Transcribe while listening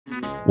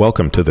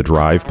Welcome to the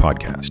Drive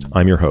Podcast.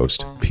 I'm your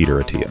host,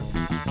 Peter Attia.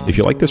 If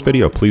you like this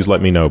video, please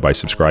let me know by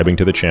subscribing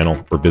to the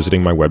channel or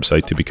visiting my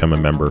website to become a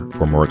member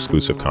for more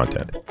exclusive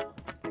content.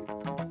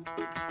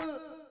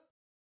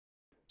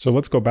 So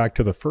let's go back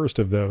to the first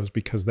of those,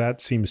 because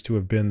that seems to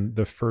have been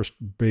the first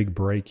big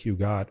break you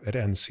got at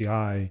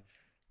NCI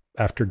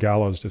after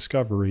Gallo's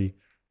discovery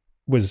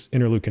was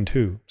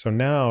Interleukin-2. So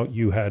now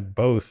you had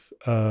both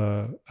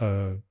a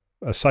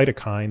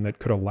cytokine that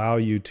could allow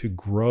you to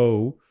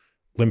grow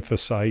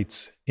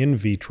lymphocytes in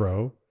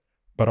vitro,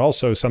 but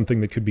also something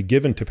that could be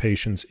given to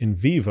patients in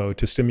vivo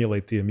to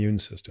stimulate the immune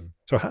system.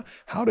 So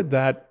how did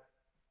that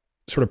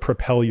sort of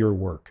propel your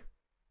work?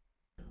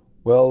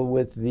 Well,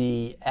 with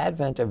the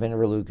advent of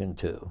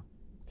Interleukin-2,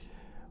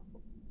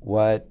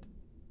 what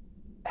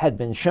had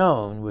been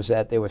shown was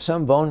that there were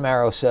some bone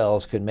marrow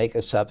cells could make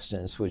a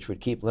substance which would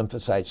keep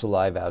lymphocytes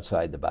alive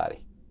outside the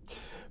body.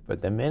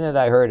 But the minute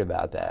I heard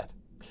about that,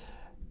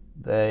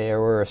 there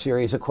were a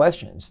series of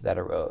questions that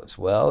arose.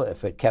 Well,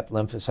 if it kept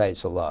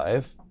lymphocytes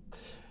alive,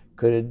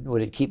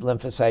 would it keep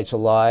lymphocytes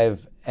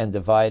alive and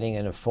dividing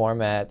in a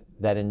format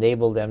that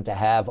enabled them to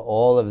have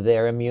all of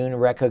their immune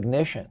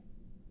recognition?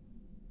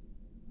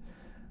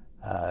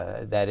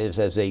 That is,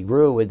 as they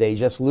grew, would they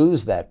just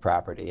lose that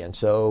property? And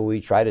so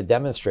we try to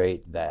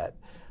demonstrate that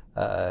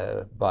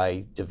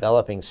by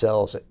developing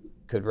cells that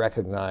could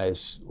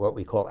recognize what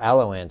we call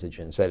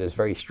alloantigens, that is,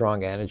 very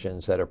strong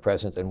antigens that are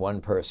present in one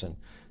person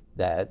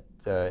that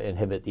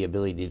inhibit the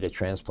ability to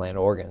transplant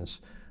organs,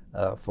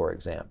 for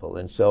example.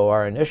 And so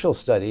our initial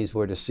studies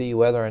were to see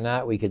whether or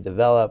not we could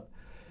develop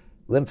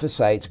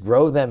lymphocytes,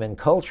 grow them in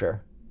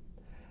culture,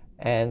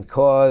 and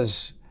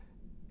cause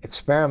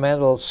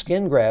experimental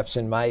skin grafts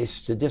in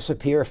mice to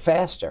disappear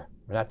faster.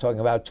 We're not talking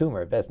about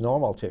tumor, that's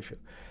normal tissue.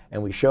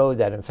 And we showed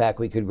that, in fact,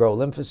 we could grow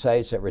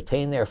lymphocytes that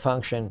retain their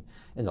function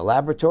in the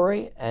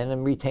laboratory and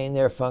then retain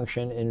their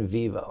function in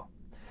vivo.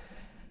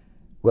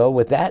 Well,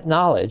 with that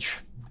knowledge,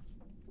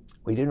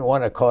 we didn't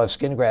want to cause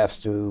skin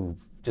grafts to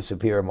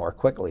disappear more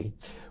quickly.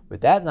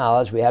 With that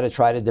knowledge, we had to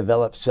try to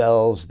develop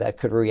cells that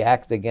could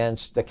react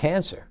against the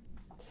cancer.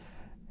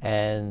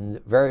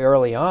 And very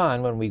early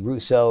on, when we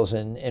grew cells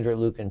in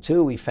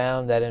Interleukin-2, we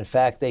found that, in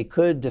fact, they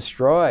could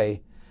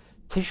destroy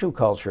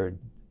tissue-cultured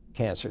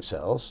cancer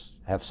cells,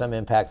 have some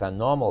impact on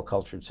normal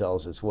cultured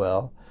cells as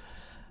well,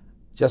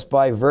 just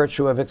by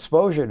virtue of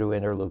exposure to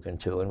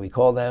Interleukin-2. And we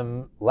call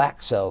them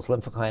LAC cells,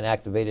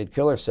 lymphokine-activated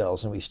killer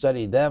cells, and we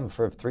studied them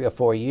for 3 or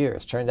 4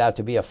 years. Turned out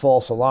to be a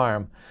false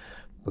alarm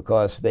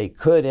because they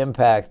could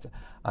impact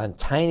on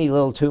tiny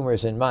little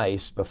tumors in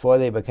mice before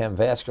they became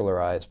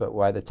vascularized, but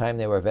by the time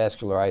they were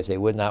vascularized, they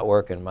would not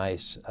work in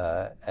mice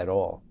at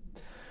all.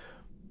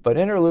 But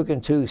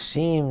Interleukin-2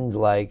 seemed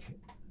like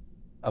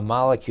a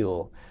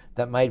molecule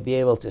that might be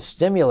able to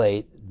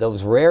stimulate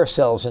those rare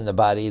cells in the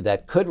body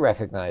that could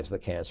recognize the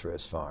cancer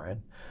as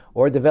foreign,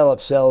 or develop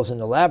cells in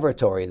the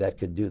laboratory that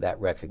could do that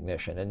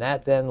recognition. And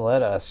that then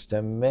led us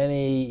to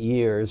many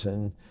years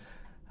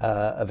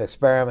of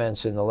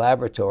experiments in the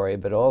laboratory,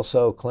 but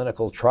also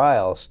clinical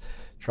trials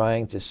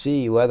trying to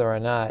see whether or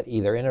not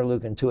either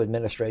Interleukin-2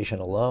 administration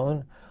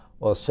alone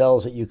or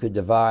cells that you could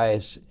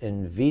devise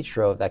in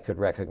vitro that could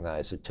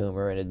recognize a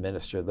tumor and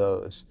administer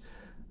those.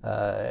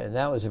 And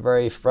that was a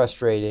very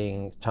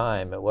frustrating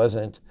time. It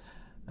wasn't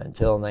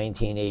until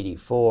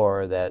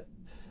 1984 that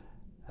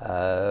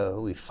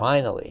we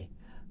finally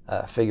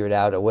figured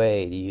out a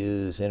way to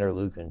use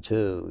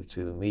Interleukin-2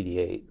 to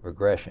mediate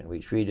regression. We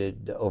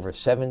treated over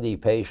 70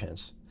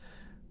 patients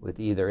with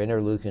either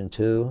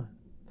Interleukin-2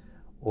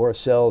 or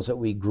cells that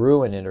we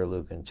grew in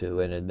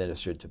Interleukin-2 and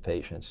administered to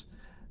patients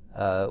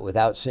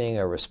without seeing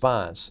a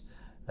response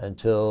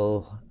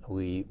until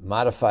we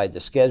modified the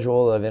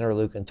schedule of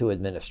Interleukin-2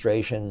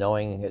 administration,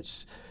 knowing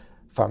its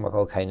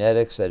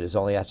pharmacokinetics, that is,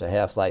 only has a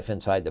half-life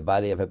inside the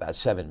body of about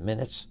 7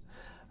 minutes.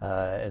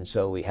 And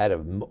so we had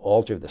to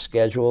alter the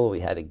schedule. We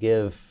had to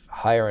give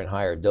higher and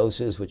higher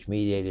doses, which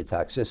mediated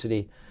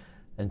toxicity,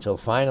 until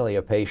finally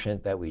a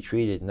patient that we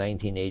treated in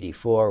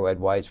 1984 who had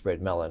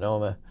widespread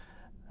melanoma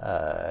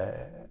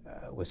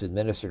was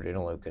administered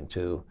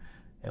Interleukin-2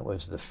 and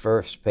was the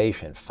first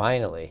patient,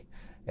 finally,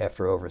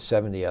 after over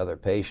 70 other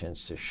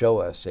patients, to show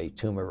us a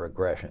tumor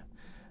regression.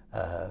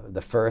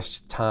 The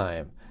first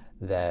time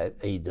that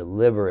a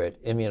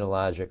deliberate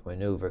immunologic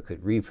maneuver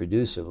could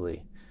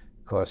reproducibly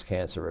cause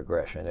cancer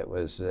regression. It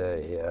was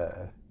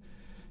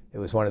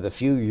one of the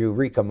few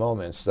eureka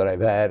moments that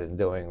I've had in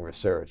doing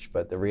research,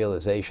 but the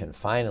realization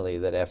finally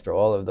that after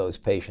all of those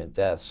patient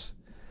deaths,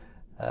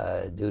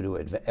 due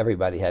to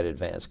everybody had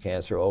advanced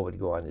cancer, all would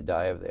go on to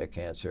die of their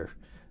cancer,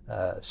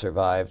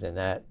 survived, and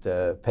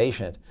that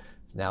patient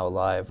is now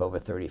alive over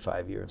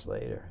 35 years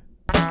later.